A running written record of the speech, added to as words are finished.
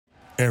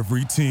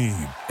Every team,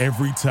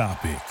 every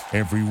topic,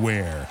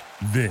 everywhere.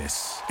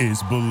 This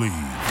is Believe.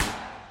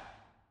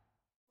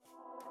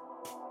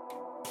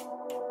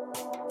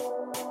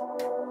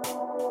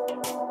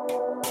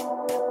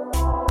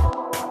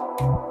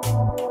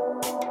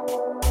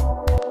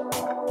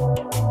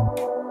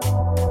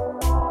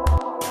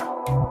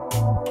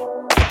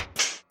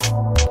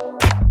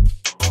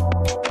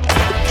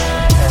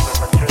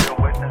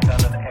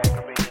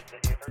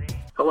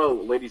 Hello,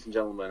 ladies and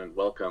gentlemen, and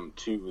welcome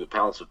to the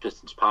Palace of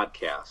Pistons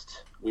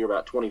podcast. We are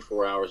about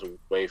 24 hours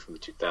away from the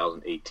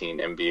 2018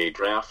 NBA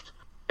Draft,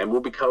 and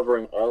we'll be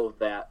covering all of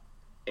that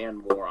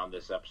and more on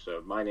this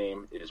episode. My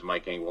name is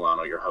Mike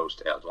Anguilano, your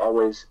host, as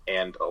always,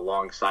 and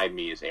alongside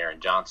me is Aaron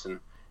Johnson.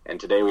 And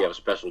today we have a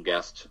special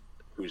guest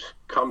who's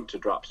come to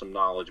drop some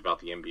knowledge about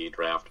the NBA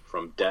Draft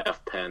from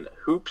Def Pen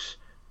Hoops.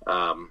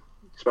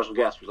 Special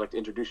guest, would you like to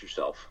introduce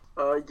yourself?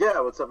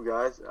 What's up,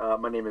 guys?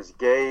 My name is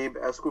Gabe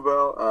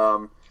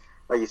Esquivel.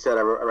 Like you said,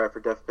 I write for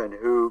Def Pen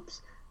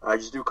Hoops. I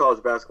just do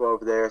college basketball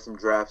over there, some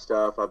draft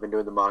stuff. I've been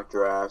doing the mock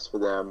drafts for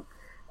them,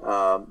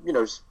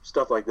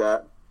 stuff like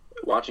that.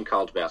 Watching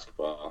college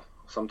basketball,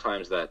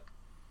 sometimes that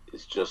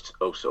is just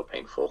so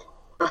painful.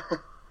 Painful.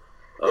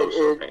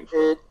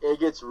 It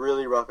gets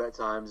really rough at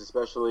times,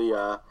 especially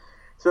in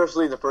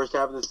the first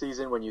half of the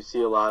season when you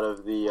see a lot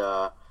of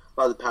the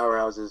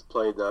powerhouses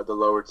play the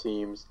lower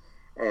teams,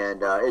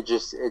 and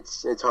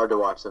it's hard to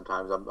watch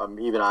sometimes.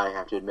 I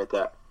have to admit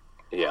that.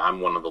 Yeah,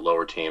 I'm one of the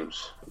lower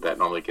teams that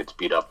normally gets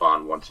beat up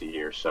on once a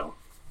year, so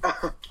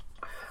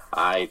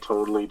I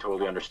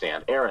totally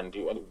understand. Aaron, do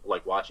you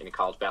like watch any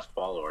college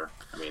basketball, or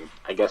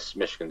I guess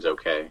Michigan's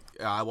okay?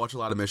 Yeah, I watch a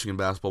lot of Michigan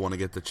basketball when I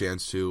get the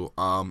chance to,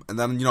 and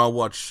then I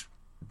watch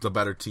the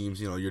better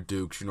teams. Your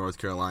Dukes, your North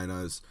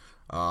Carolinas,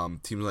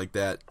 teams like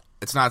that.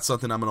 It's not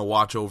something I'm going to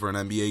watch over an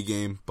NBA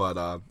game, but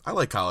I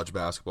like college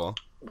basketball.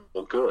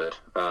 Well, good,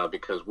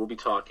 because we'll be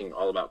talking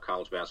all about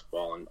college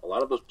basketball and a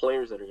lot of those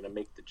players that are going to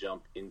make the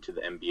jump into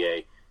the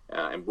NBA,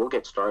 and we'll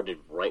get started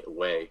right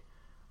away.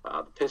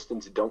 The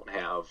Pistons don't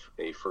have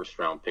a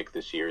first-round pick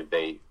this year.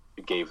 They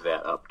gave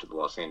that up to the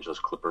Los Angeles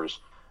Clippers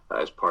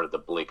as part of the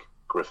Blake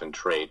Griffin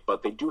trade,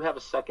 but they do have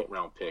a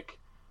second-round pick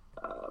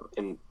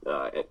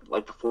at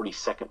like the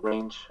 42nd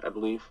range, I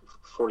believe,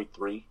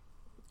 43,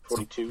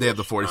 42. They have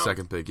the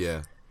 42nd pick,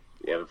 yeah.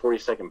 Yeah, the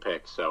 42nd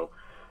pick, so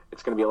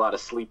it's going to be a lot of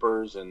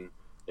sleepers, and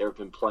there have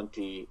been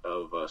plenty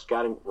of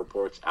scouting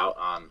reports out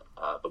on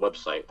the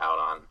website, out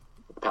on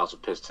the Palace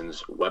of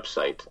Pistons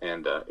website.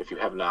 And if you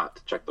have not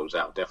checked those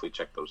out, definitely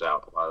check those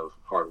out. A lot of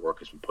hard work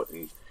has been put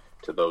into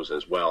those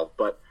as well.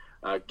 But,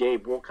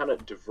 Gabe, we'll kind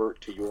of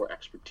divert to your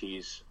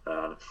expertise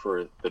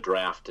for the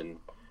draft and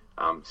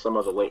some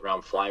of the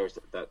late-round flyers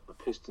that the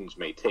Pistons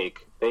may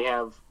take. They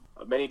have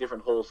many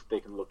different holes that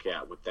they can look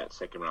at with that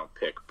second-round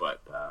pick,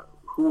 but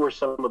who are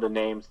some of the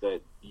names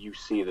that you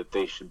see that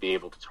they should be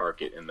able to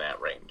target in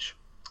that range?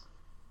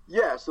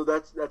 Yeah, so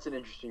that's an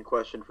interesting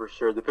question for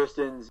sure. The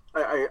Pistons,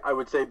 I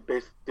would say,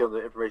 based on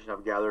the information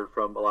I've gathered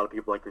from a lot of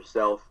people like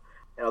yourself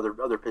and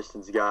other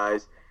Pistons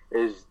guys,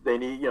 is they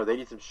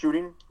need some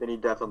shooting, they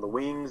need depth on the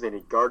wings, they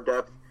need guard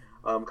depth,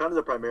 kind of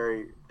the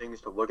primary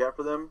things to look at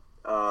for them.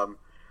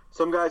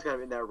 Some guys kind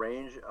of in that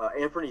range.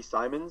 Anthony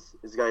Simons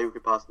is a guy who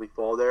could possibly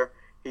fall there.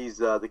 He's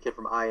the kid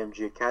from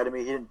IMG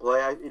Academy. He didn't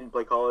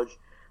play college,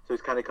 so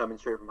he's kind of coming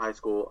straight from high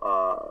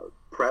school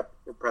prep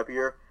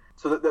year.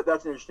 So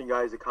that's an interesting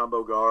guy. He's a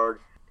combo guard.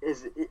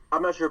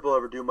 I'm not sure if he'll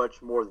ever do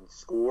much more than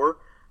score,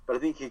 but I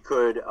think he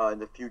could in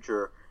the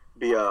future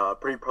be a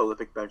pretty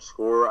prolific bench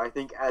scorer. I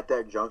think at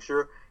that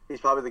juncture, he's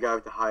probably the guy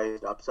with the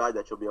highest upside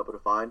that you'll be able to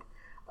find.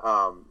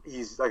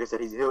 He's, like I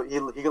said, he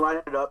can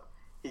line it up.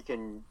 He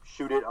can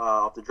shoot it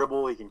off the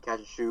dribble. He can catch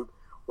and shoot,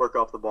 work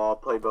off the ball,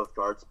 play both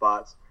guard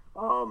spots.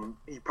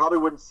 He probably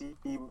wouldn't see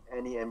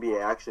any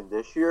NBA action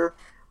this year,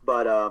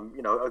 but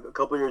a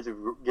couple of years of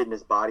getting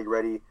his body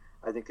ready,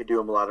 I think could do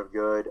him a lot of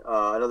good.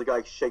 Another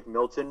guy, Shake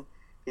Milton,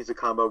 he's a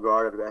combo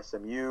guard out of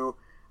SMU.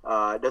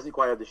 Doesn't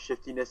quite have the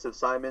shiftiness of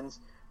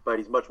Simons, but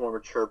he's much more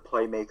mature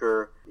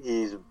playmaker.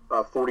 He's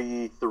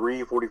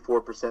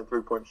 44%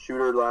 three-point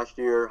shooter last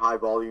year, high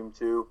volume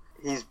too.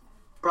 He's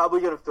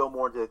probably going to fill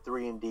more into the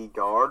 3-and-D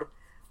guard,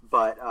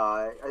 but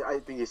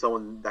I think he's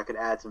someone that could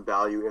add some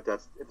value if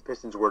the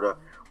Pistons were to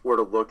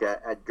look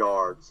at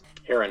guards.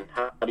 Aaron,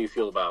 how do you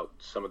feel about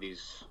some of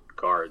these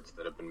guards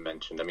that have been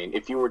mentioned?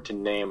 If you were to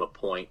name a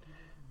point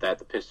that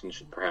the Pistons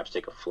should perhaps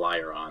take a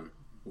flyer on,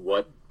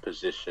 what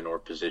position or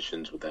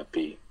positions would that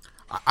be?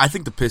 I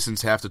think the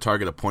Pistons have to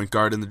target a point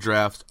guard in the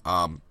draft.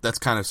 That's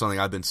kind of something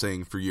I've been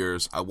saying for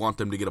years. I want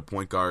them to get a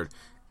point guard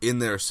in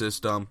their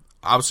system.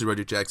 Obviously,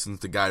 Reggie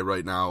Jackson's the guy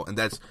right now, and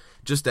that's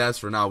just as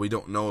for now. We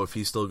don't know if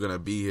he's still going to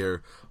be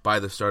here by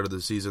the start of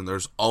the season.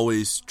 There's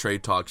always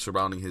trade talk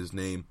surrounding his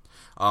name.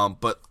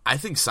 But I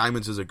think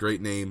Simons is a great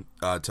name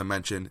to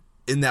mention.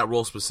 in that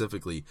role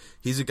specifically.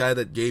 He's a guy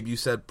that, Gabe, you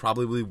said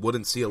probably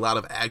wouldn't see a lot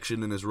of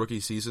action in his rookie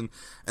season,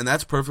 and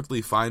that's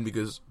perfectly fine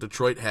because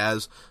Detroit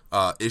has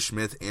Ish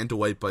Smith and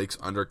Dwight Bikes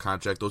under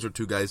contract. Those are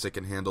two guys that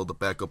can handle the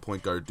backup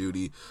point guard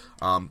duty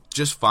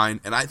just fine,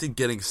 and I think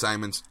getting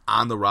Simons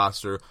on the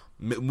roster,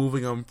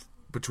 moving him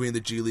between the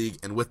G League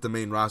and with the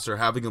main roster,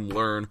 having him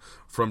learn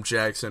from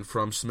Jackson,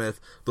 from Smith,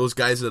 those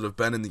guys that have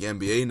been in the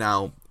NBA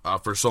now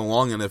for so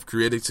long and have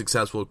created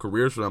successful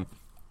careers for them,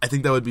 I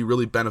think that would be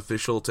really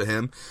beneficial to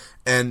him.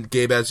 And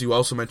Gabe, as you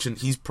also mentioned,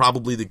 he's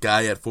probably the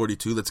guy at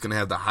 42 that's going to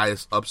have the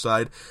highest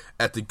upside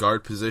at the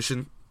guard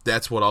position.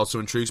 That's what also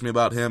intrigues me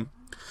about him.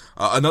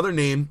 Another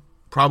name,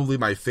 probably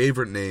my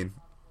favorite name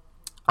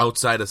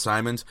outside of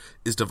Simons,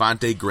 is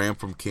Devontae Graham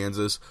from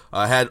Kansas.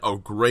 Had a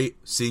great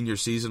senior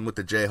season with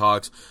the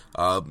Jayhawks.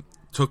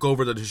 Took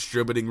over the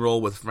distributing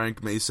role with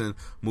Frank Mason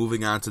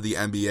moving on to the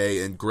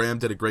NBA, and Graham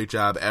did a great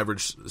job,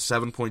 averaged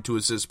 7.2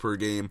 assists per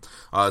game.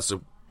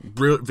 So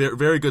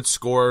very good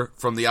scorer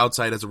from the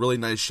outside, has a really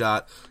nice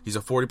shot. He's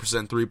a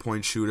 40%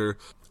 three-point shooter.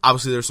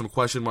 Obviously, there's some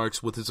question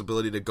marks with his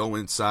ability to go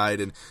inside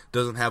and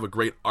doesn't have a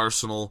great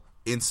arsenal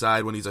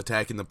inside when he's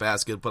attacking the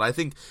basket, but I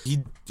think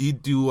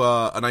he'd do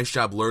a nice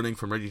job learning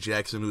from Reggie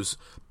Jackson, who's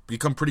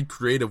become pretty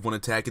creative when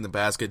attacking the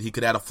basket. He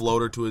could add a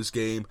floater to his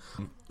game.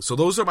 So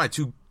those are my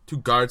two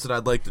guards that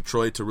I'd like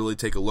Detroit to really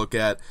take a look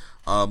at.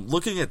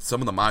 Looking at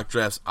some of the mock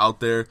drafts out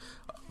there,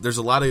 there's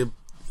a lot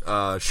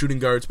of shooting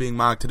guards being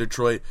mocked to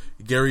Detroit.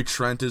 Gary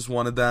Trent is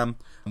one of them.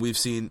 We've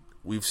seen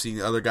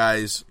other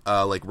guys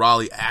like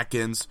Raleigh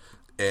Atkins,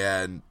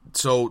 and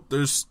so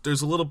there's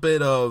a little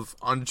bit of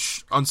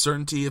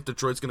uncertainty if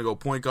Detroit's going to go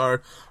point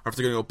guard or if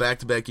they're going to go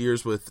back-to-back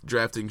years with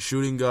drafting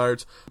shooting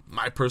guards.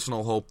 My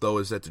personal hope, though,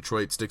 is that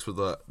Detroit sticks with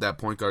that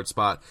point guard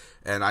spot,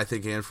 and I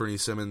think Anthony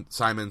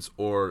Simons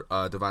or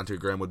Devontae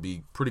Graham would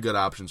be pretty good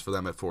options for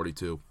them at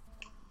 42.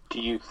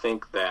 Do you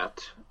think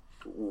that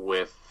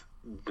with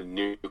the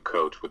new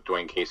coach, with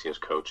Dwayne Casey as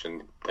coach,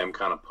 and them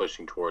kind of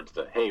pushing towards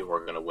hey,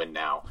 we're going to win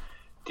now,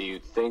 do you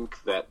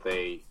think that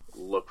they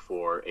look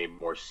for a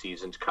more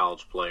seasoned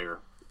college player,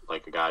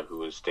 like a guy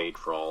who has stayed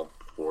for all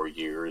 4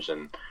 years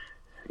and,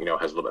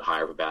 has a little bit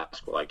higher of a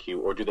basketball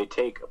IQ, or do they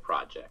take a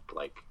project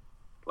like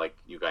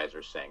you guys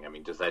are saying? I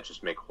mean, does that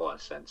just make a whole lot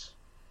of sense?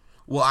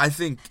 Well, I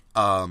think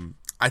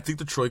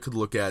Detroit could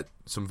look at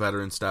some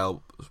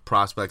veteran-style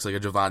prospects like a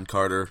Javon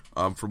Carter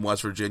from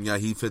West Virginia.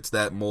 He fits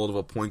that mold of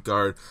a point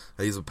guard.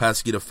 He's a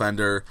pesky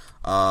defender.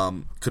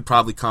 Could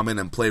probably come in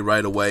and play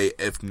right away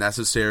if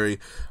necessary.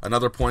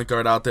 Another point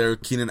guard out there,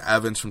 Keenan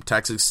Evans from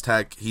Texas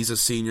Tech. He's a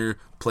senior,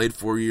 played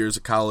 4 years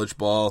of college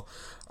ball.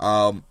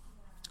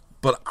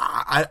 But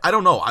I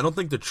don't know. I don't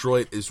think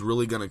Detroit is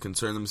really going to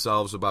concern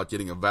themselves about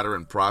getting a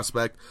veteran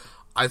prospect.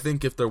 I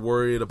think if they're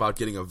worried about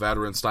getting a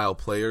veteran-style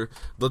player,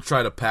 they'll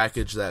try to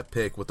package that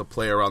pick with a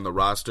player on the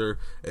roster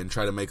and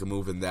try to make a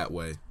move in that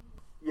way.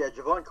 Yeah,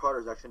 Javon Carter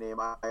is actually a name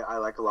I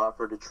like a lot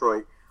for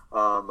Detroit.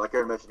 Like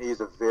I mentioned,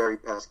 he's a very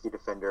pesky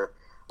defender.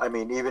 I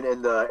mean, even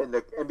in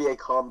the NBA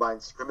Combine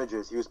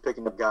scrimmages, he was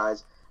picking up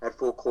guys at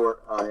full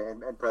court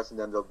and pressing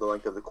them the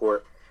length of the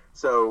court.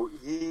 So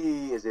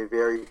he is a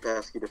very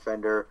pesky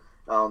defender.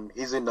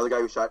 He's another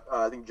guy who shot,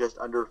 I think, just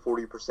under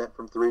 40%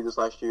 from three this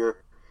last year.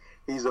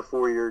 He's a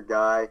 4-year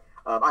guy.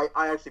 I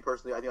actually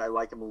personally, I think I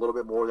like him a little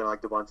bit more than I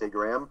like Devontae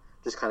Graham,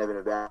 just kind of in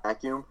a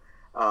vacuum.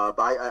 But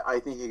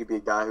I think he could be a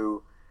guy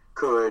who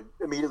could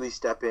immediately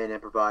step in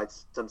and provide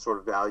some sort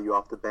of value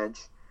off the bench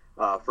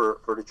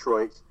for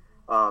Detroit.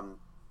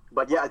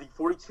 But yeah, I think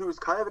 42 is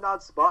kind of an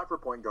odd spot for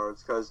point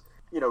guards because,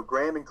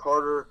 Graham and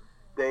Carter,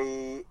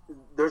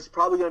 there's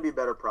probably going to be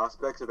better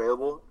prospects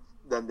available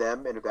than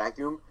them in a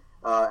vacuum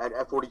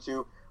at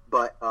 42.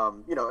 But,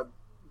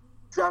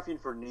 drafting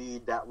for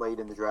need that late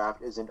in the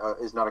draft is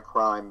not a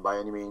crime by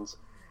any means.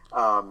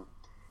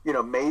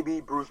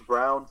 Maybe Bruce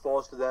Brown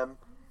falls to them.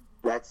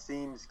 That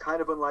seems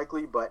kind of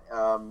unlikely, but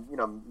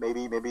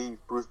maybe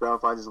Bruce Brown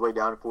finds his way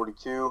down to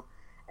 42,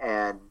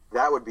 and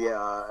that would be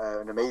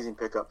an amazing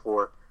pickup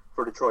for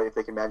Detroit if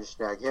they can manage to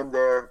snag him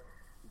there.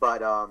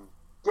 But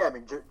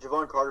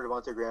Javon Carter,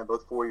 Devontae Graham,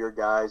 both 4-year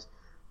guys.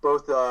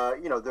 Both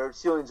their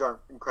ceilings aren't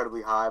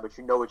incredibly high, but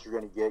you know what you're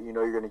going to get.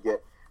 You're going to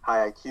get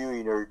high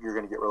IQ, you're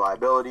going to get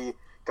reliability,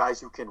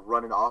 guys who can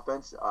run an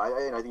offense.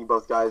 And I think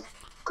both guys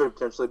could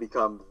potentially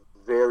become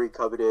very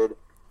coveted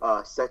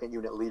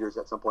second-unit leaders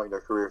at some point in their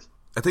careers.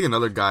 I think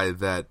another guy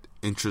that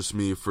interests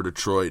me for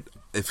Detroit,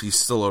 if he's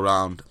still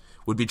around,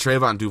 would be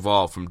Trayvon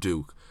Duval from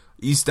Duke.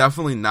 He's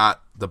definitely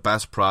not the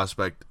best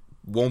prospect,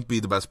 won't be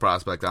the best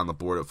prospect on the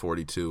board at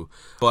 42,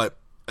 but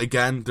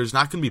again, there's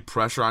not going to be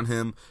pressure on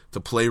him to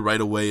play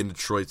right away in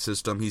Detroit's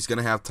system. He's going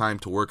to have time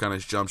to work on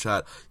his jump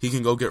shot. He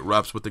can go get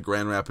reps with the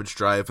Grand Rapids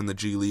Drive in the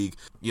G League.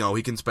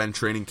 He can spend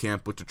training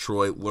camp with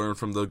Detroit, learn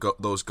from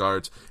those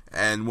guards,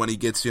 and when he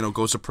gets,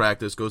 goes to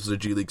practice, goes to the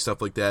G League,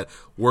 stuff like that,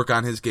 work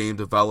on his game,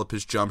 develop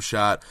his jump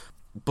shot.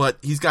 But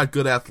he's got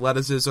good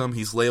athleticism.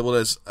 He's labeled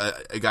as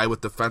a guy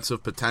with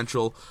defensive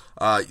potential.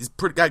 He's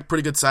got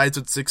pretty good size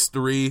at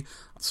 6'3".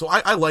 So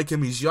I like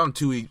him. He's young,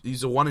 too.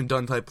 He's a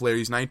one-and-done type player.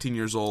 He's 19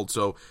 years old,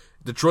 so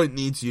Detroit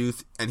needs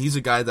youth, and he's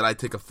a guy that I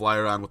take a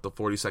flyer on with the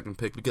 42nd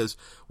pick because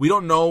we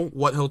don't know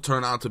what he'll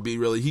turn out to be,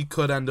 really. He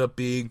could end up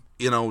being,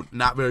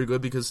 not very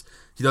good because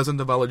he doesn't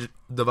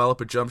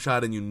develop a jump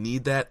shot, and you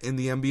need that in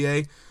the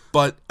NBA.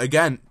 But,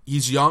 again,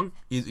 he's young.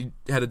 He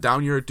had a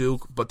down year at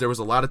Duke, but there was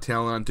a lot of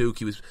talent on Duke.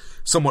 He was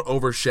somewhat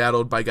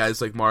overshadowed by guys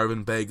like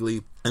Marvin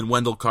Bagley and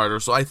Wendell Carter.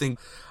 So I think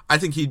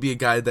he'd be a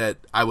guy that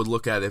I would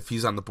look at if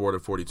he's on the board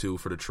at 42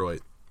 for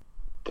Detroit.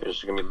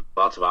 There's going to be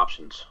lots of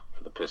options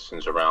for the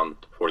Pistons around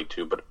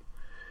 42, but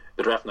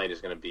the draft night is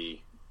going to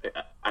be,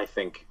 I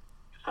think,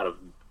 out of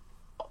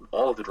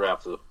all of the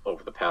drafts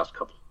over the past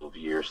couple of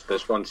years,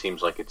 this one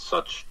seems like it's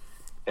such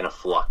in a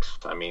flux.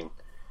 I mean,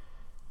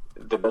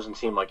 there doesn't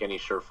seem like any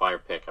surefire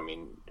pick. I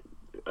mean,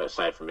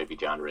 aside from maybe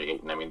DeAndre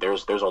Ayton. I mean,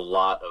 there's a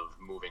lot of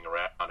moving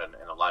around,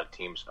 and a lot of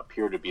teams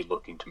appear to be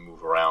looking to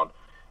move around,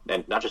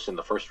 and not just in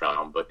the first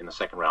round, but in the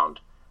second round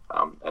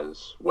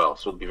as well.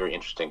 So it'll be very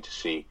interesting to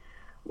see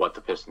what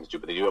the Pistons do.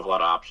 But they do have a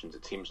lot of options.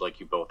 It seems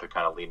like you both are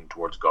kind of leaning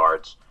towards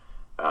guards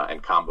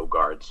and combo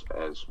guards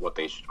as what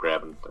they should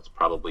grab, and that's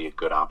probably a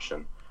good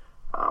option.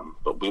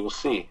 But we will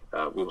see.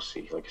 We will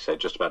see. Like I said,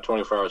 just about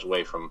 24 hours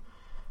away from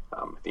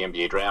the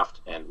NBA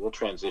draft, and we'll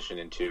transition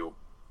into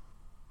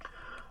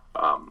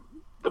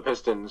the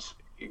Pistons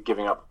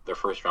giving up their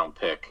first-round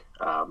pick.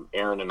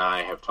 Aaron and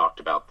I have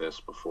talked about this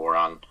before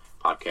on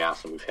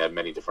podcasts, and we've had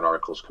many different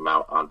articles come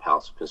out on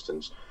Palace of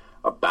Pistons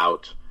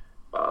about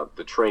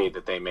the trade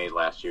that they made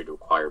last year to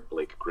acquire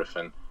Blake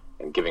Griffin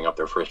and giving up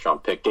their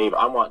first-round pick. Dave,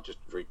 I want just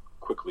very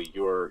quickly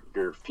your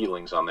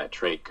feelings on that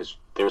trade, because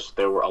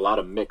there were a lot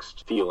of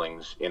mixed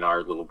feelings in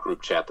our little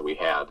group chat that we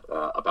had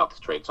about this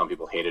trade. Some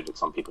people hated it,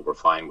 some people were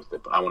fine with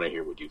it, but I want to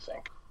hear what you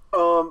think.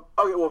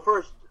 Okay, well,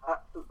 first,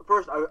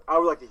 I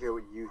would like to hear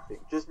what you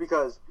think, just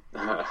because.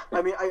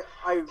 I mean,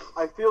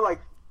 I feel like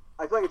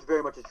it's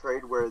very much a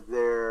trade where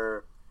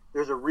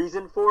there's a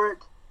reason for it,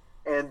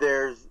 and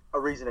there's a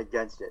reason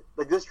against it.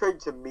 Like, this trade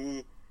to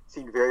me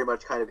seemed very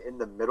much kind of in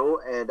the middle,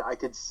 and I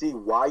could see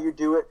why you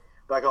do it,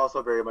 but I can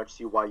also very much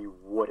see why you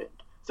wouldn't.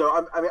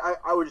 So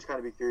I would just kind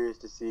of be curious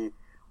to see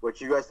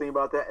what you guys think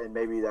about that, and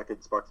maybe that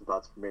could spark some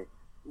thoughts for me.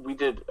 We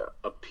did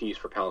a piece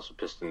for Palace of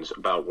Pistons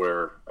about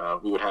where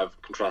we would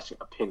have contrasting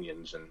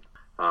opinions,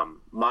 and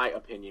my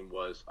opinion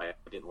was I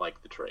didn't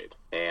like the trade.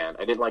 And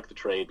I didn't like the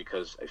trade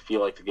because I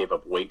feel like they gave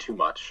up way too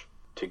much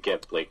to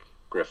get Blake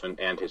Griffin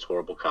and his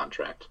horrible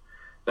contract.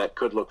 That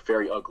could look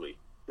very ugly.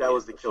 That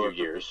was the few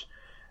years.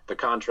 The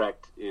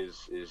contract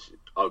is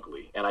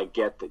ugly, and I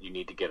get that you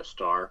need to get a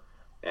star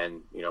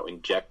and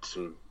inject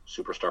some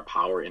superstar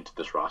power into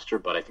this roster,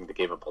 but I think they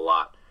gave up a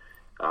lot.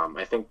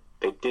 I think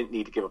they didn't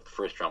need to give up the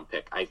first-round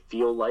pick. I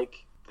feel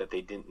like that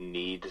they didn't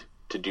need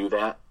to do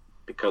that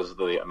because of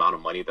the amount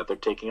of money that they're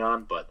taking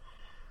on, but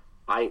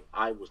I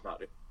was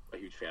not a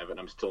huge fan of it, and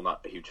I'm still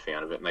not a huge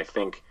fan of it, and I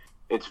think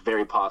it's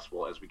very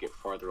possible as we get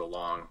farther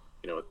along,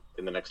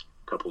 in the next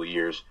couple of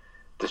years,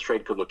 this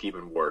trade could look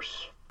even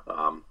worse.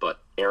 But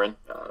Aaron,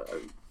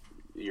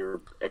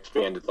 your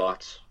expanded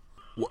thoughts?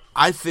 Well,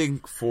 I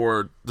think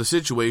for the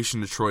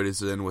situation Detroit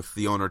is in with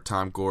the owner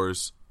Tom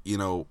Gores,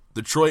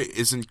 Detroit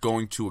isn't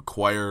going to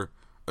acquire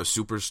a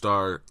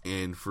superstar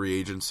in free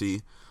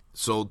agency.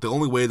 So the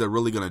only way they're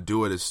really going to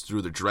do it is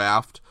through the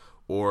draft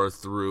or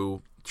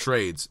through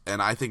trades.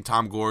 And I think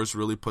Tom Gores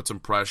really put some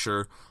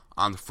pressure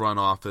on the front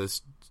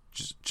office,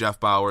 Jeff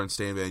Bauer and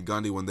Stan Van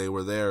Gundy when they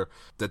were there,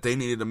 that they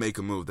needed to make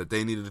a move, that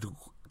they needed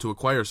to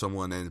acquire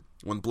someone. And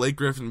when Blake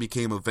Griffin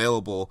became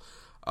available,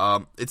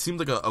 it seemed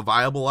like a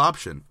viable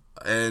option.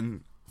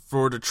 And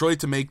for Detroit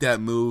to make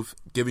that move,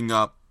 giving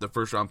up the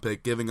first-round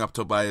pick, giving up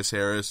Tobias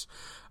Harris,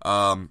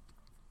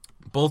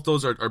 both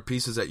those are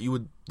pieces that you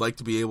would like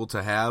to be able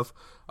to have.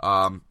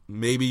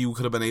 Maybe you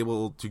could have been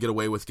able to get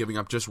away with giving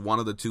up just one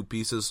of the two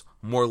pieces.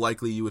 More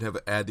likely you would have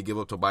had to give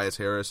up Tobias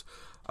Harris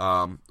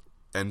and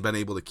been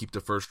able to keep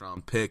the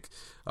first-round pick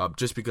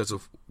just because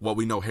of what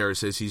we know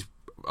Harris is. He's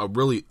a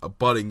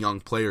budding young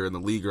player in the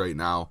league right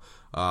now.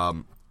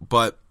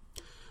 But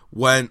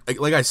when,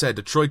 like I said,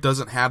 Detroit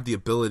doesn't have the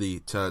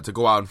ability to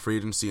go out in free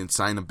agency and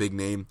sign a big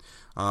name.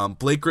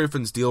 Blake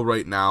Griffin's deal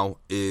right now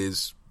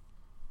is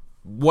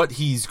what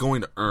he's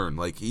going to earn.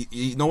 Like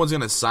no one's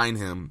going to sign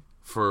him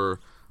for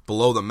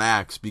below the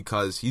max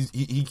because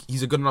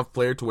he's a good enough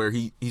player to where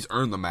he's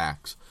earned the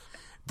max.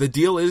 The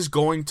deal is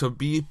going to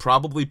be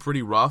probably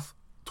pretty rough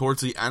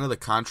towards the end of the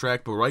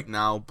contract, but right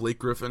now Blake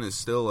Griffin is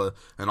still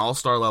an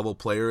all-star level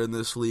player in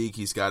this league.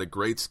 He's got a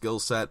great skill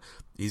set.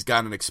 He's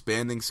got an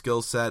expanding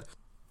skill set.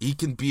 He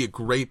can be a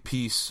great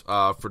piece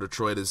for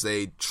Detroit as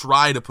they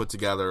try to put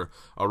together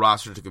a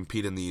roster to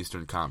compete in the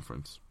Eastern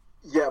Conference.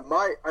 Yeah,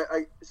 my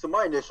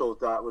initial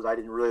thought was I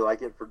didn't really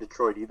like it for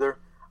Detroit either.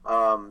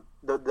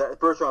 The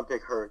first round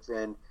pick hurts,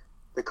 and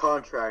the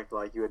contract,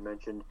 like you had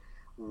mentioned,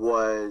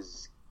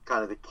 was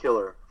kind of the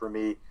killer for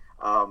me.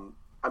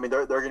 I mean,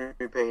 they're going to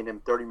be paying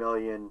him $30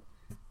 million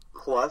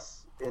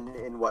plus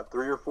in what,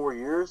 3 or 4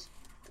 years.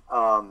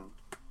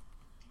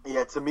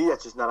 Yeah, to me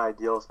that's just not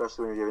ideal,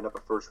 especially when you're giving up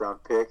a first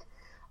round pick.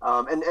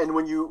 And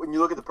when you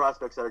look at the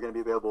prospects that are going to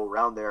be available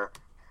around there,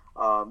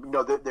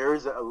 There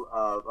is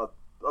a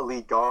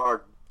lead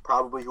guard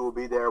probably who will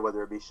be there,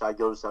 whether it be Shai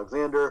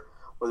Gilgeous-Alexander,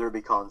 whether it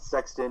be Colin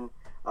Sexton.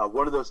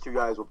 One of those two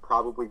guys will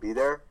probably be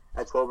there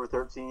at 12 or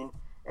 13,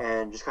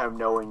 and just kind of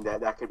knowing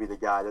that could be the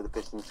guy that the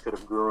Pistons could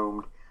have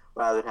groomed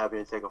rather than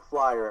having to take a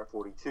flyer at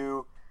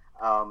 42.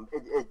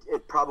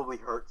 It probably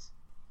hurts.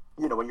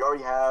 When you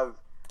already have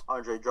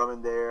Andre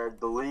Drummond there,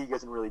 the league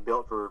isn't really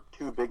built for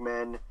two big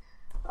men.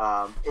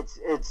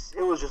 It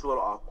was just a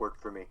little awkward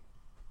for me.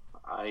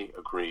 I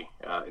agree.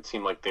 It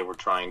seemed like they were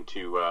trying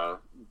to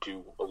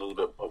do a little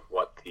bit of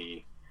what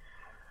the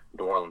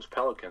New Orleans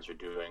Pelicans are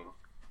doing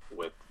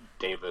with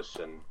Davis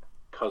and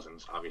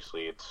Cousins.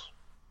 Obviously, it's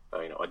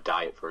a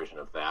diet version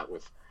of that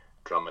with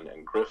Drummond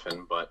and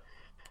Griffin, but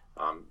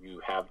you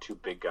have two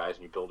big guys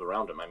and you build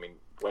around them. I mean,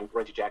 when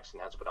Reggie Jackson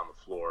has been on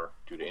the floor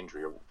due to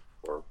injury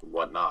or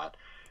whatnot,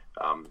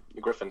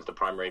 Griffin's the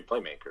primary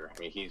playmaker. I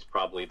mean, he's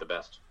probably the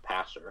best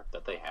passer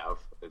that they have.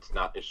 It's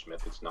not Ish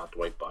Smith. It's not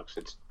Dwight Bucks.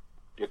 It's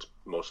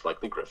most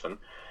likely Griffin.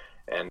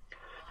 And,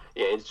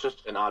 yeah, it's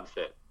just an odd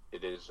fit.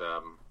 It is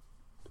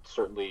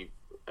certainly,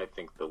 I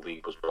think the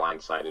league was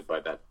blindsided by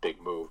that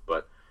big move.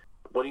 But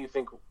what do you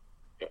think?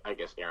 I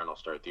guess, Aaron, I'll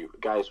start with you.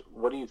 Guys,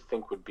 what do you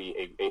think would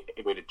be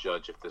a way to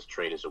judge if this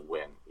trade is a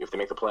win? If they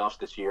make the playoffs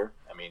this year,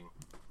 I mean,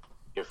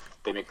 if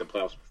they make the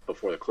playoffs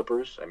before the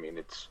Clippers, I mean,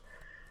 it's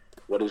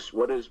what is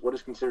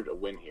considered a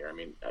win here? I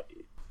mean,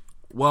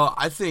 well,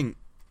 I think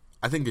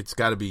it's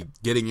got to be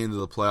getting into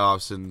the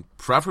playoffs, and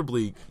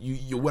preferably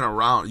you win a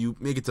round, you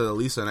make it to at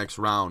least the next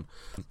round,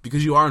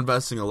 because you are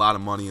investing a lot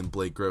of money in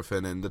Blake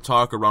Griffin, and the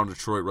talk around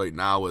Detroit right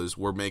now is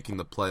we're making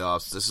the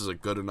playoffs. This is a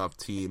good enough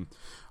team.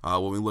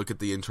 When we look at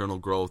the internal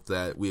growth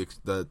that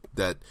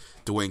that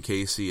Dwayne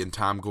Casey and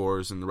Tom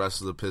Gores and the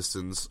rest of the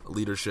Pistons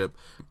leadership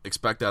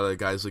expect out of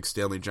guys like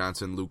Stanley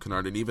Johnson, Luke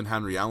Kennard, and even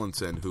Henry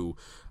Ellenson, who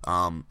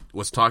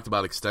was talked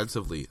about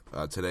extensively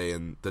today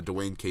in the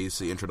Dwayne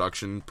Casey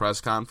introduction press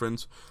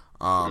conference.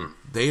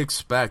 They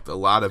expect a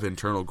lot of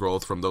internal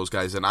growth from those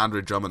guys, and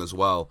Andre Drummond as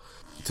well,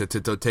 to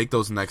take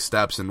those next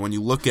steps. And when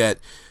you look at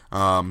the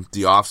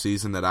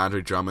offseason that Andre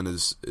Drummond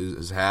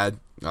has had,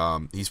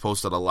 he's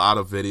posted a lot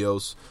of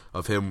videos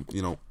of him,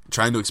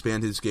 trying to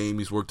expand his game.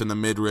 He's worked in the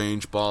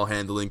mid-range, ball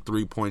handling,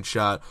 three-point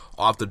shot,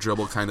 off the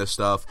dribble kind of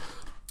stuff.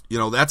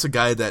 That's a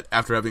guy that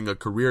after having a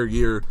career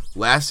year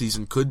last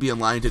season could be in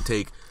line to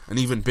take an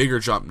even bigger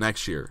jump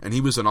next year. And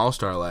he was an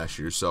all-star last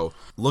year. So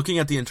looking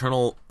at the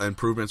internal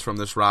improvements from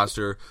this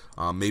roster,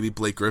 maybe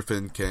Blake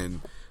Griffin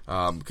can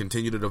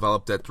continue to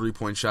develop that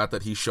three-point shot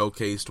that he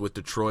showcased with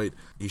Detroit.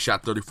 He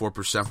shot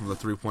 34% from the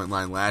three-point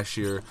line last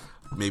year.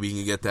 Maybe he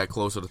can get that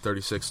closer to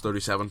 36,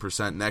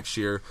 37% next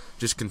year.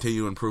 Just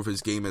continue to improve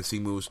his game as he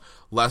moves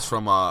less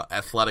from a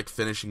athletic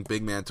finishing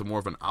big man to more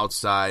of an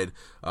outside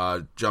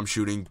jump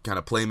shooting kind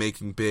of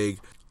playmaking big.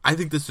 I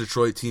think this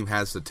Detroit team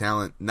has the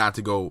talent, not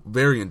to go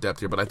very in depth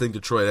here, but I think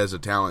Detroit has the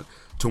talent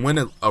to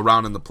win a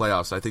round in the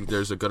playoffs. I think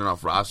there's a good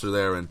enough roster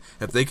there, and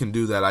if they can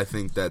do that, I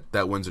think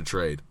that wins a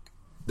trade.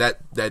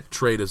 That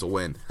trade is a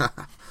win.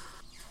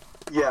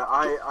 Yeah,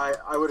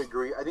 I would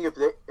agree. I think if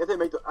they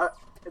make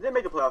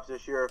the playoffs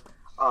this year,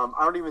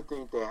 I don't even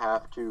think they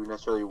have to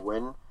necessarily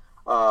win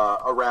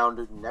a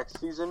round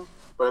next season.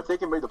 But if they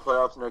can make the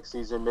playoffs next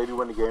season, maybe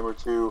win a game or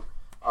two,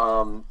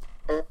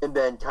 and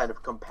then kind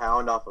of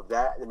compound off of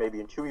that, and maybe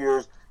in 2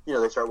 years,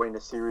 they start winning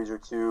a series or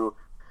two,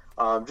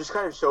 just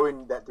kind of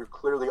showing that they're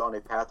clearly on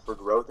a path for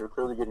growth. They're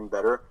clearly getting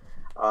better.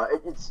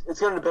 It's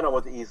going to depend on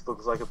what the East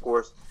looks like, of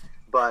course,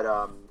 but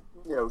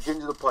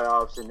getting to the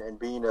playoffs and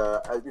being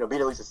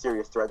being at least a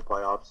serious threat in the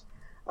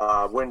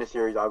playoffs, winning a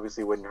series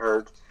obviously wouldn't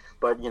hurt.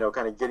 But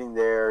kind of getting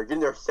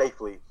there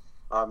safely,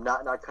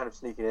 not kind of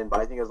sneaking in. But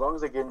I think as long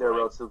as they get in there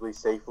relatively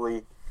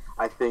safely,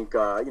 I think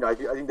I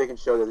think they can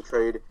show that the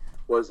trade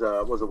was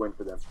a win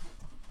for them.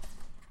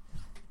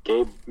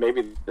 Gabe,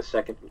 maybe the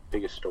second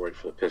biggest story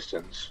for the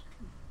Pistons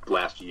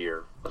last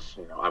year was,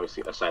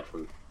 obviously aside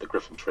from the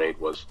Griffin trade,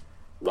 was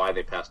why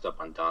they passed up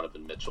on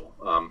Donovan Mitchell.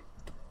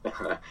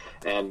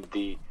 And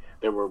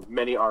there were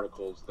many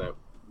articles that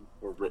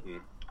were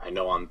written, I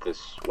know, on this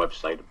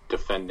website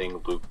defending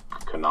Luke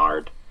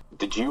Kennard.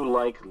 Did you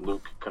like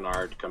Luke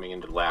Kennard coming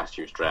into last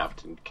year's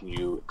draft, and can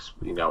you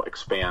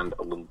expand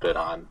a little bit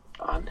on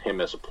him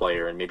as a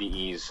player and maybe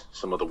ease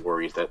some of the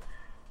worries that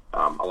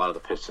a lot of the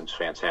Pistons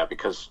fans have,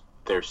 because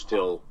they're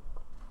still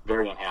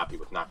very unhappy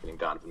with not getting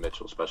Donovan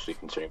Mitchell, especially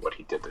considering what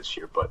he did this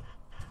year. But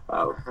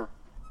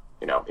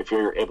if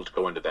you're able to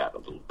go into that a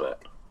little bit.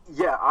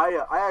 Yeah,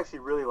 I actually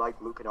really like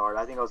Luke Kennard.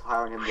 I think I was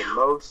higher on him than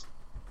most,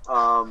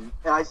 and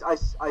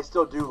I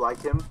still do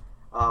like him.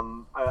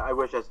 I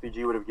wish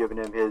SPG would have given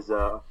him his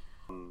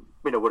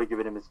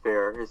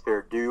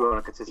fair due on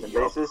a consistent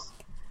basis.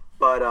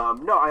 But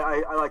no,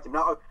 I liked him.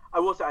 Now I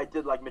will say I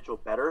did like Mitchell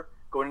better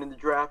going into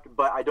the draft,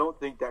 but I don't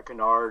think that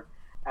Kennard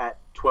at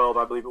 12,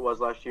 I believe it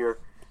was last year,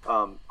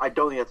 I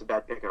don't think that's a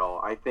bad pick at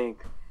all. I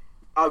think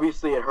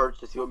obviously it hurts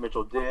to see what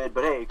Mitchell did,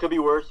 but hey, it could be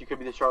worse. You could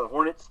be the Charlotte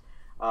Hornets.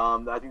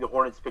 I think the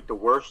Hornets picked the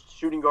worst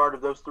shooting guard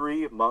of those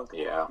three, Monk,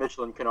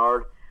 Mitchell, and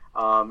Kennard,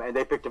 and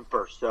they picked him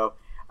first. So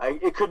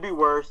it could be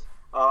worse.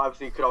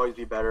 Obviously, it could always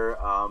be better,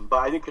 but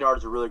I think Kennard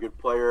is a really good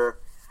player.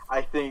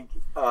 I think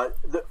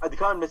the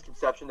kind of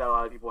misconception that a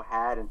lot of people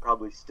had and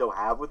probably still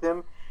have with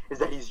him is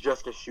that he's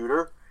just a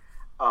shooter.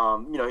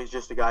 He's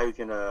just a guy who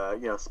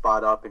can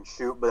spot up and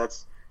shoot, but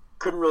that's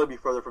couldn't really be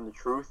further from the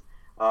truth.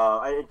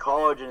 In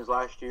college, in his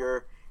last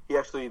year, he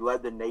actually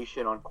led the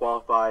nation on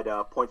qualified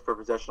points per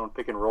possession on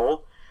pick and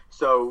roll.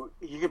 So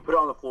he can put it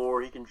on the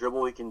floor. He can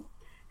dribble. He can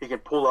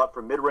pull up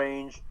from mid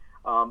range.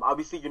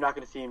 Obviously, you're not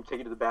going to see him take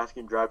it to the basket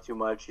and drive too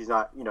much. He's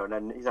not he's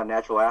not a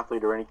natural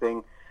athlete or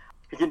anything.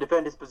 He can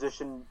defend his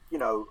position,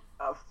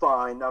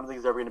 fine. I don't think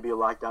he's ever going to be a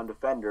lockdown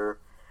defender,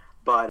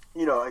 but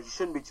he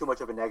shouldn't be too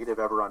much of a negative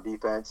ever on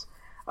defense.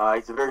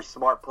 He's a very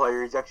smart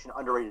player. He's actually an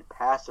underrated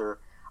passer.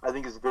 I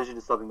think his vision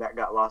is something that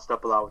got lost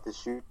up a lot with his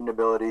shooting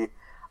ability,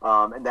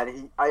 and that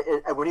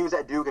when he was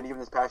at Duke and even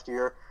this past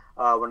year,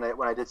 when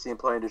I did see him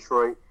play in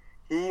Detroit,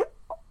 he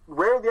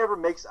rarely ever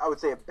makes, I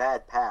would say, a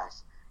bad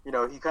pass.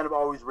 He kind of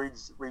always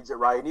reads it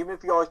right, and even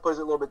if he always plays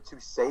it a little bit too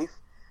safe,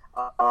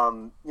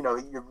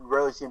 you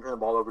rarely see him turn the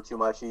ball over too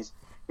much. He's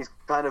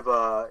kind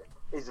of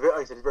he's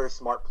a very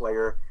smart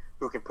player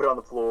who can put it on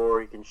the floor.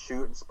 He can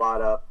shoot and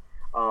spot up.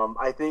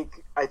 I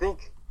think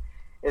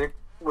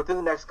within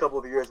the next couple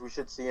of years, we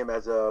should see him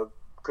as a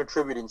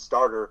contributing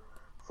starter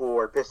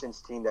for a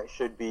Pistons team that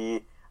should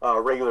be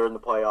regular in the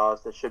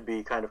playoffs, that should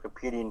be kind of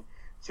competing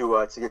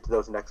to get to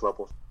those next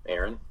levels.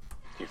 Aaron,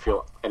 do you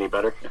feel any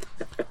better?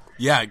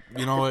 Yeah,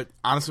 you know what?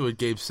 Honestly, what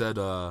Gabe said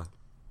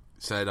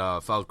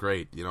felt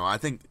great. I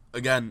think,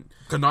 again,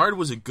 Kennard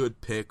was a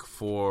good pick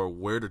for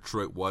where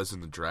Detroit was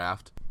in the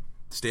draft.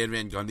 Stan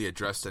Van Gundy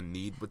addressed a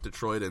need with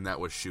Detroit, and that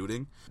was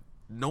shooting.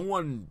 No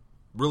one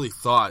really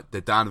thought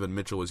that Donovan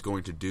Mitchell was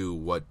going to do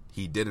what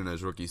he did in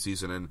his rookie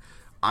season, and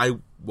I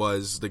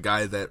was the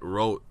guy that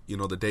wrote,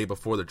 the day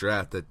before the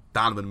draft that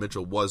Donovan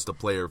Mitchell was the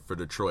player for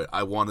Detroit.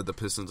 I wanted the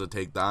Pistons to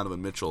take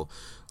Donovan Mitchell,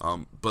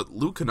 but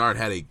Luke Kennard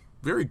had a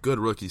very good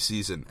rookie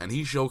season, and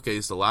he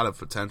showcased a lot of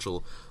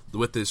potential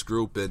with this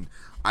group. And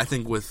I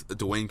think with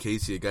Dwayne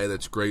Casey, a guy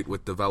that's great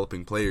with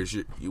developing players,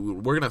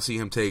 we're going to see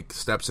him take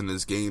steps in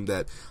his game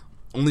that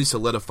only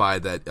solidify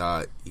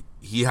that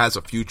he has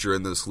a future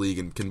in this league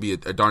and can be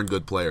a darn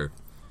good player.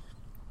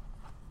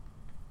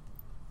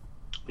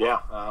 Yeah,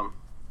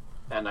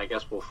 and I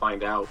guess we'll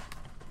find out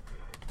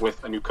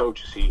with a new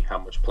coach to see how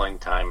much playing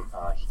time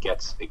he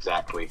gets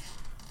exactly.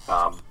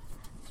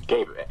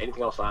 Gabe,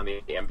 anything else on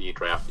the NBA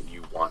draft that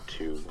you want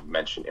to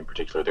mention in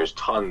particular? There's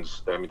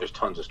tons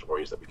of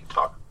stories that we can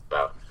talk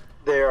about.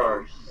 There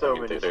are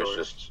many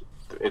there's stories.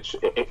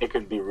 It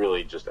could be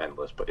really just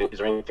endless. But is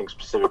there anything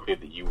specifically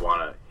that you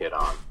want to hit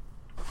on?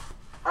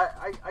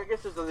 I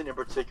guess there's nothing in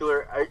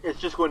particular.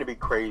 It's just going to be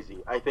crazy.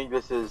 I think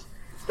this is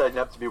setting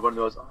up to be one of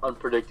those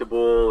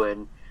unpredictable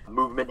and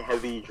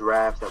movement-heavy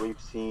drafts that we've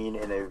seen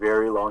in a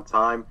very long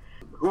time.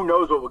 Who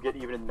knows what we'll get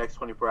even in the next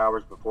 24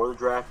 hours before the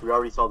draft. We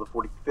already saw the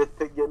 45th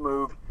pick get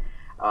moved.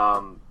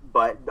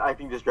 But I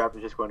think this draft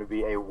is just going to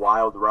be a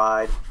wild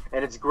ride.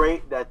 And it's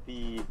great that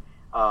the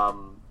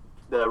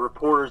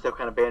reporters have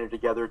kind of banded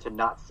together to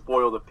not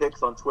spoil the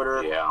picks on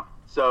Twitter. Yeah.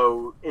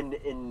 So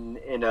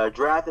in a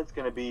draft that's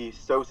going to be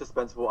so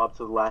suspenseful up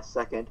to the last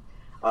second,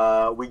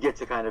 we get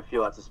to kind of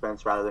feel that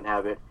suspense rather than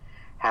have it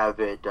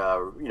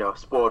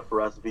spoiled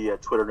for us via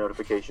Twitter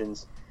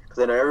notifications.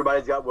 Because I know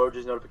everybody's got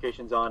Woj's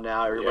notifications on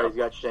now. Everybody's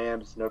got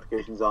Shams'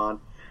 notifications on.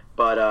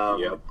 But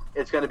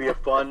it's going to be a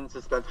fun,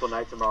 suspenseful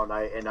night tomorrow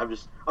night, and I'm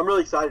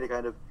really excited to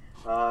kind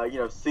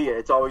of see it.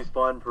 It's always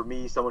fun for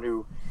me, someone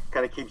who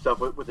kind of keeps up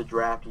with the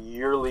draft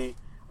yearly.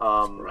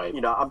 Right.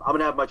 I'm going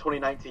to have my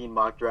 2019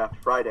 mock draft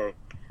Friday.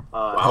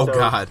 God.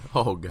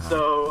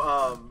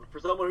 So for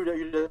someone who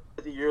does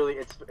it yearly,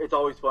 it's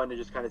always fun to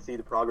just kind of see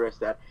the progress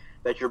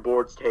that your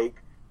boards take.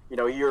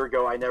 A year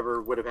ago, I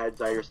never would have had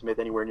Zaire Smith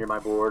anywhere near my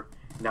board.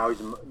 Now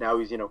he's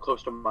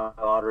close to my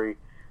lottery.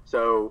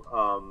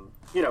 So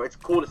it's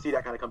cool to see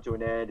that kind of come to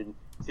an end and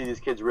see these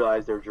kids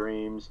realize their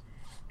dreams.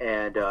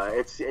 And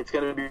it's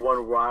going to be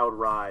one wild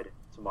ride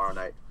tomorrow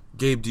night.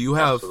 Gabe, do you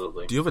have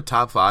Absolutely. a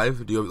top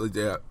five?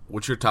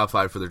 What's your top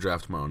five for the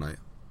draft tomorrow night?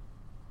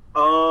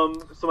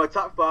 So my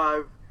top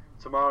five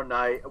tomorrow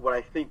night, what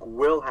I think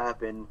will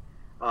happen,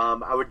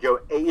 I would go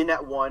Ayton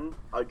at 1.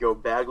 I'd go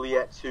Bagley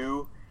at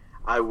 2.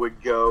 I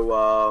would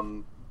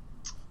go.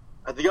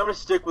 I think I'm going to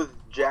stick with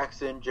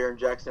Jaren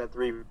Jackson at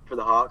 3 for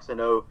the Hawks. I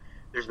know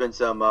there's been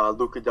some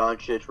Luka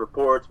Doncic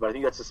reports, but I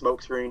think that's a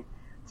smokescreen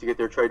to get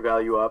their trade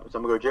value up. So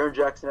I'm going to go Jaren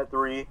Jackson at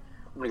 3. I'm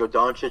going to go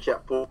Doncic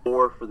at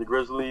 4 for the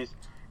Grizzlies.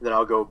 And then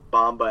I'll go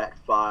Bamba at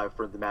 5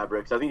 for the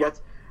Mavericks. I think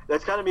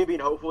that's kind of me being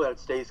hopeful that it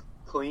stays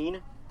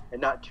clean and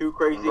not too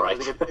crazy. Right.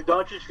 I think if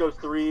Doncic goes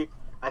 3,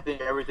 I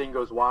think everything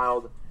goes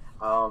wild.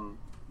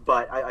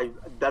 But I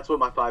that's what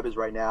my 5 is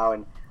right now,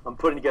 and I'm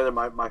putting together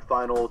my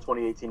final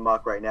 2018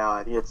 mock right now.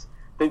 I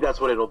think that's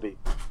what it'll be.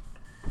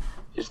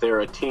 Is there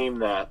a team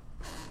that,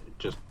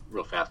 just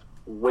real fast,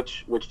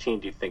 which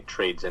team do you think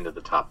trades into the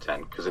top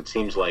 10? Because it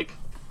seems like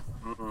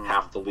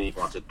half the league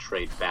wants to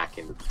trade back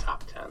into the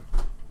top 10.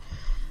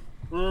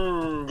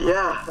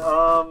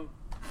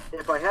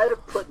 if I had to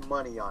put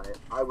money on it,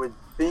 I would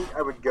think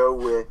I would go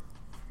with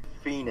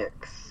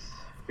Phoenix.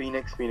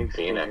 Phoenix.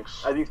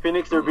 I think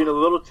Phoenix, they're being a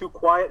little too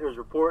quiet. There's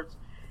reports.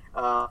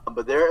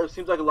 But it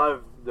seems like a lot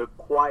of the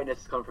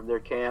quietness is coming from their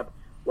camp,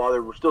 while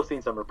we're still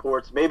seeing some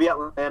reports. Maybe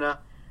Atlanta.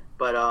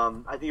 But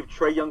I think if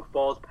Trae Young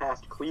falls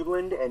past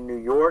Cleveland and New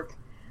York,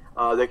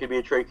 there could be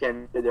a trade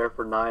candidate there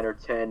for 9 or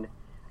 10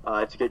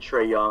 to get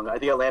Trae Young. I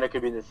think Atlanta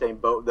could be in the same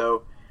boat,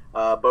 though.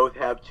 Both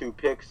have 2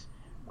 picks.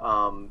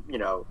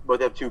 Both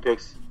have 2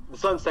 picks. The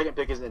Suns' second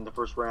pick isn't in the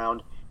first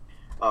round.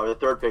 The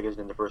third pick isn't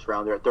in the first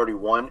round. They're at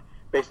 31.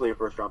 Basically a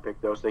first-round pick,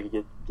 though, so they could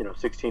get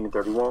 16 and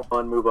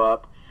 31, move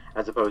up,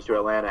 as opposed to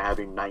Atlanta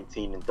having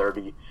 19 and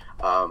 30.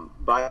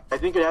 But I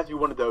think it has to be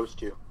one of those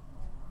two.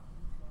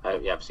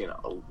 I've seen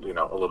a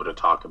little bit of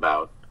talk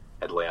about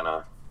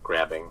Atlanta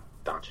grabbing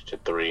Doncic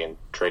at 3 and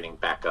trading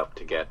back up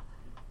to get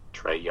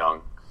Trae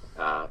Young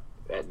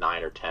at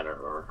 9 or 10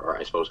 or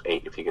I suppose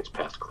 8 if he gets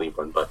past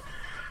Cleveland. But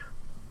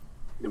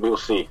we'll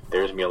see.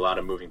 There's going to be a lot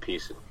of moving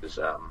pieces.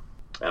 And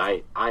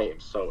I am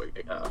so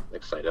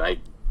excited. I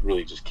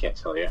really just can't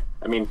tell you.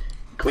 I mean,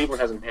 Cleveland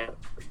hasn't had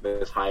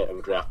this high of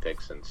a draft pick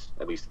since,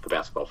 at least the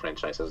basketball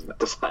franchise hasn't had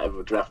this high of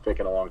a draft pick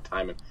in a long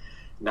time. And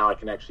now I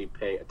can actually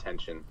pay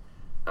attention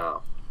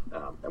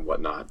and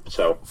whatnot.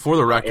 So, for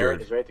the record,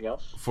 Aaron, is there anything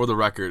else? For the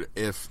record,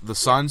 if the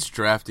Suns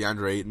draft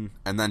DeAndre Ayton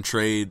and then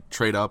trade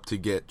up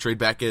to trade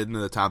back into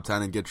the top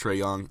 10 and get Trae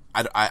Young,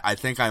 I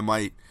think I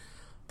might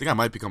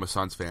become a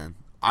Suns fan.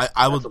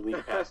 I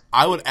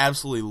would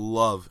absolutely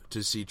love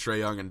to see Trae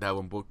Young and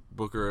Devin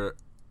Booker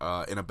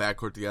in a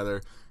backcourt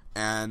together,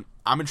 and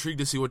I'm intrigued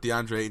to see what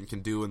DeAndre Ayton can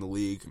do in the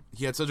league.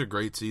 He had such a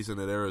great season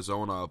at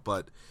Arizona,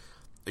 but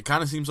it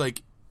kind of seems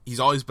like he's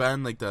always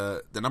been like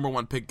the number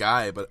 1 pick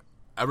guy, but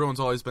everyone's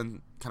always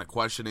been kind of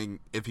questioning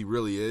if he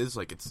really is.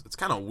 Like it's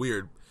kind of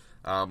weird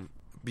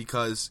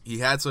because he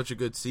had such a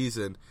good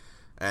season,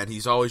 and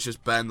he's always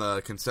just been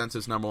the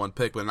consensus number 1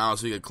 pick. But now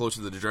as we get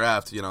closer to the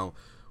draft,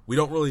 we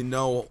don't really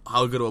know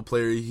how good of a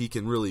player he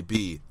can really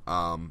be.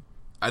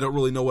 I don't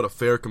really know what a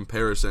fair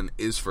comparison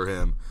is for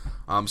him.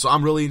 So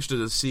I'm really interested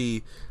to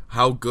see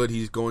how good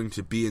he's going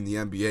to be in the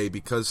NBA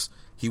because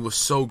he was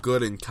so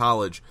good in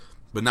college.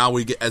 But now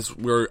as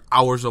we're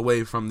hours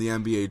away from the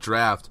NBA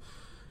draft,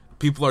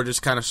 people are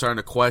just kind of starting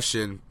to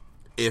question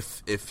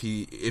if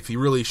he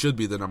really should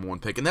be the number 1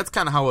 pick. And that's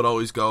kind of how it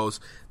always goes.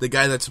 The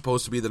guy that's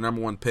supposed to be the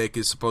number 1 pick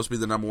is supposed to be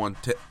the number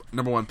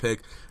one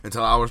pick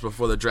until hours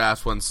before the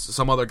draft when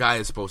some other guy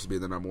is supposed to be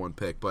the number 1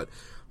 pick. But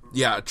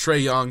yeah,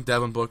 Trae Young,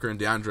 Devin Booker, and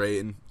DeAndre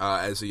Ayton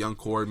as a young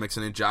core,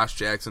 mixing in Josh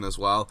Jackson as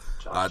well.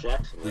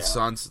 The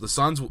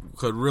Suns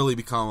could really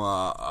become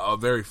a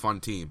very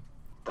fun team.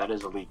 That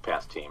is a league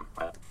pass team,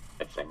 I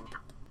think,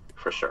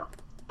 for sure.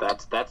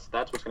 That's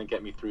what's going to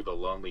get me through the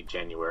lonely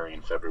January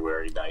and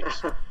February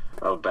nights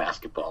of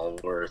basketball,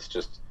 where it's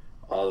just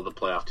all of the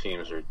playoff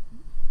teams are,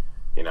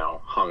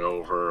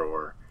 hungover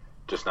or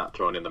just not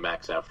throwing in the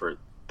max effort.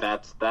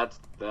 That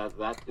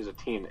is a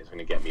team that's going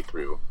to get me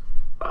through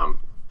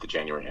the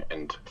January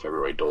and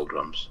February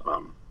doldrums.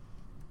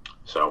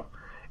 So,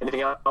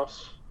 anything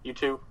else, you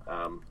two?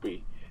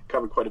 We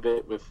covered quite a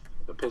bit with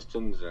the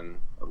Pistons and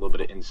a little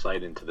bit of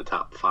insight into the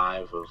top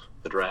 5 of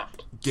the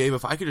draft. Gabe,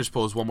 if I could just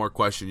pose one more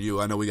question to you.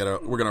 I know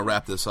we're gonna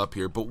wrap this up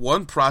here, but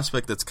one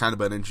prospect that's kind of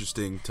been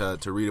interesting to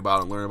read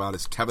about and learn about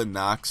is Kevin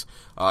Knox.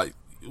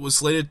 Was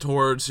slated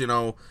towards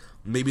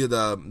maybe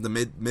the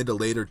mid to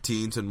later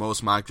teens in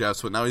most mock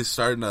drafts, but now he's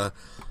starting to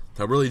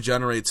really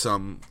generate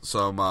some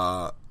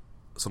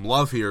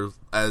love here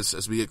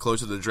as we get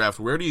closer to the draft.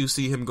 Where do you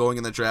see him going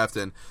in the draft,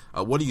 and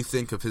what do you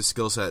think of his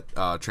skill set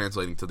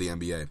translating to the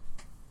NBA?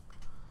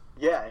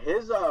 Yeah,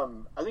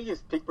 I think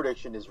his pick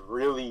prediction is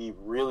really,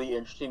 really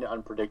interesting and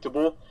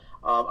unpredictable.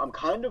 I'm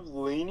kind of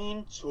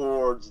leaning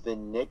towards the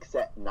Knicks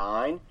at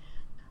 9.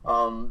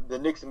 The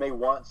Knicks may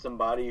want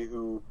somebody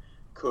who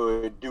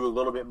could do a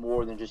little bit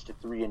more than just a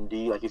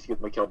 3-and-D like you see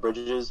with Mikal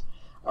Bridges.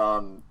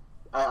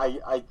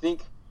 I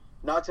think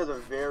Knox has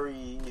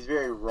he's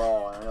very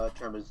raw. I know that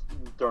term is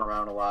thrown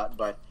around a lot,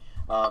 but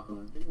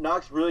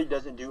Knox really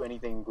doesn't do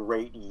anything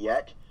great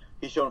yet.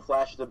 He's shown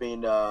flashes of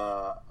being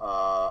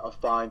a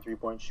fine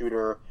three-point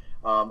shooter.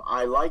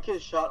 I like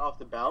his shot off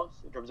the bounce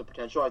in terms of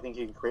potential. I think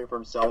he can create for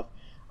himself.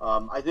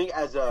 I think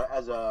as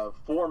a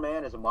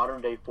four-man, as a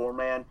modern-day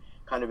four-man,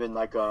 kind of in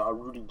like a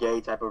Rudy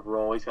Gay type of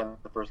role, he's kind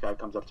of the first guy that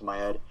comes up to my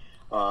head.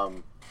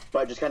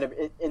 But just kind of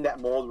in that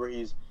mold where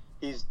he's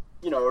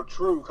a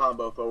true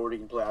combo forward. He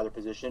can play either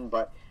position,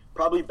 but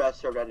probably best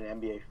served at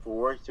an NBA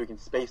 4, so he can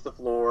space the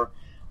floor.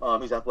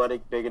 He's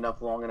athletic, big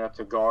enough, long enough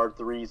to guard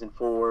 3s and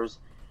 4s.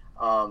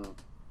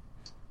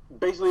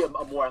 Basically a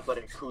more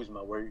athletic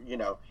Kuzma, where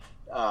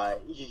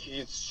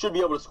he should be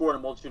able to score in a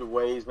multitude of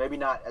ways. Maybe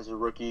not as a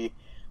rookie,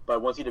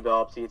 but once he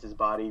develops, he gets his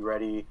body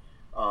ready.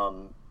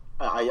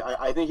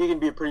 I think he can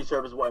be a pretty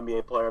serviceable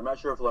NBA player. I'm not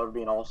sure if he'll ever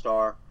be an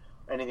all-star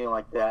or anything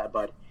like that,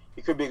 but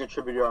he could be a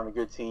contributor on a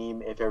good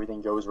team if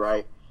everything goes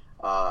right.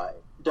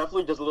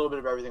 Definitely does a little bit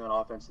of everything on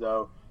offense,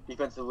 though.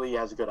 Defensively, he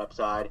has a good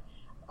upside.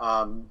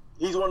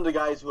 He's one of the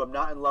guys who I'm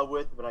not in love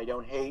with, but I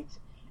don't hate.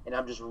 and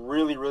I'm just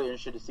really, really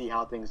interested to see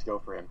how things go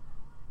for him.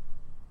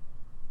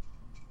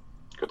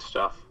 Good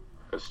stuff.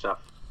 Good stuff.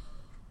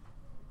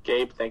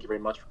 Gabe, thank you very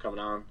much for coming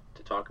on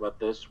to talk about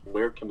this.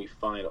 Where can we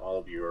find all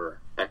of your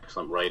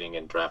excellent writing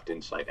and draft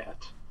insight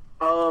at?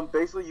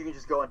 Basically, you can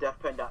just go on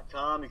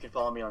defpen.com. You can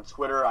follow me on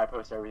Twitter. I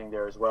post everything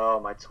there as well.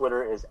 My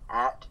Twitter is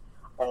at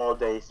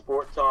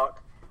AllDaySportTalk.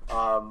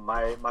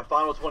 My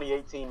final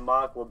 2018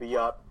 mock will be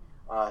up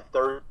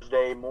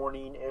Thursday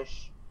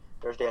morning-ish,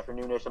 Thursday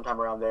afternoon-ish, sometime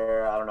around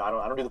there. I don't know.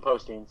 I don't do the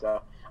posting,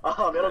 so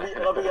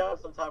it'll be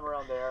up sometime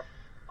around there.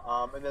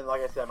 And then,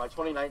 like I said, my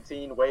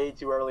 2019 way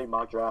too early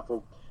mock draft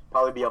will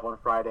probably be up on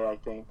Friday, I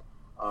think.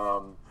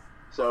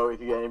 So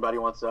if anybody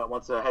wants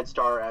a head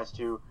start as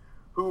to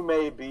who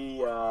may be,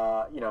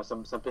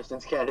 some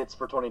Pistons candidates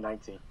for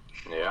 2019.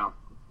 Yeah,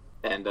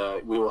 and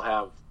we will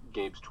have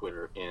Gabe's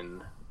Twitter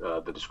in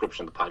the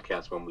description of the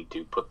podcast when we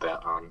do put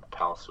that on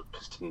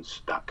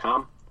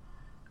palaceofpistons.com.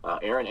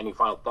 Aaron, any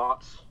final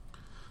thoughts?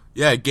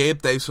 Yeah,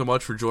 Gabe, thanks so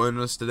much for joining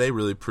us today.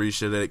 Really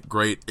appreciate it.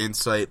 Great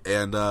insight,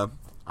 and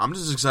I'm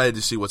just excited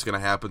to see what's going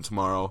to happen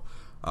tomorrow.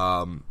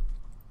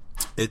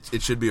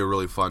 It should be a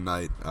really fun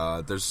night.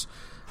 This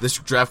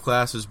draft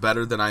class is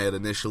better than I had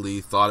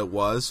initially thought it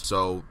was,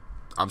 so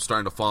I'm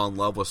starting to fall in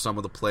love with some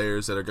of the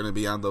players that are going to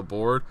be on the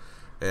board,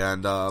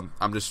 and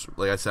I'm just,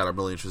 like I said, I'm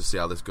really interested to see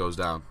how this goes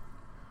down.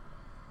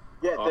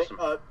 Yeah,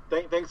 awesome.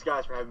 Thanks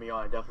guys for having me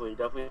on.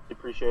 Definitely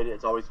appreciate it.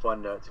 It's always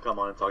fun to come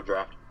on and talk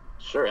draft.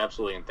 Sure,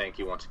 absolutely, and thank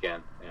you once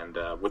again. And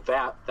with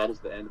that is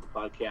the end of the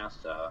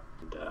podcast.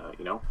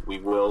 We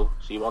will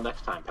see you all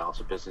next time, Palace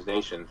of Pistons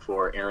Nation.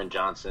 For Aaron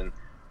Johnson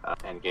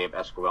and Gabe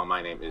Esquivel,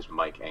 my name is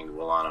Mike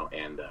Anguilano,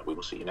 and we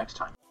will see you next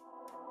time.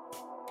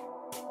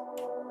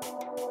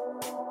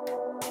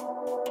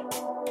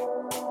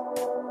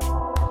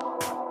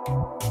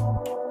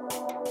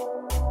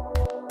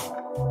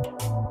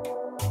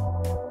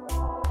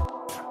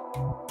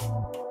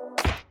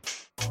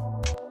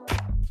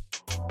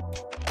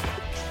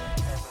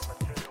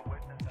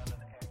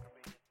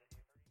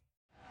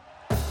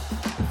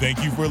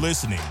 Thank you for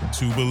listening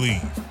to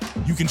Believe.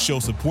 You can show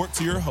support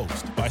to your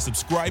host by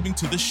subscribing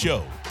to the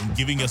show and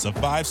giving us a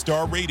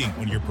 5-star rating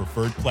on your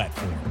preferred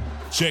platform.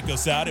 Check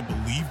us out at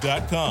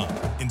Believe.com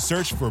and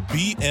search for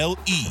BLEAV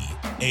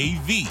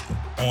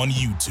on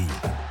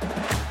YouTube.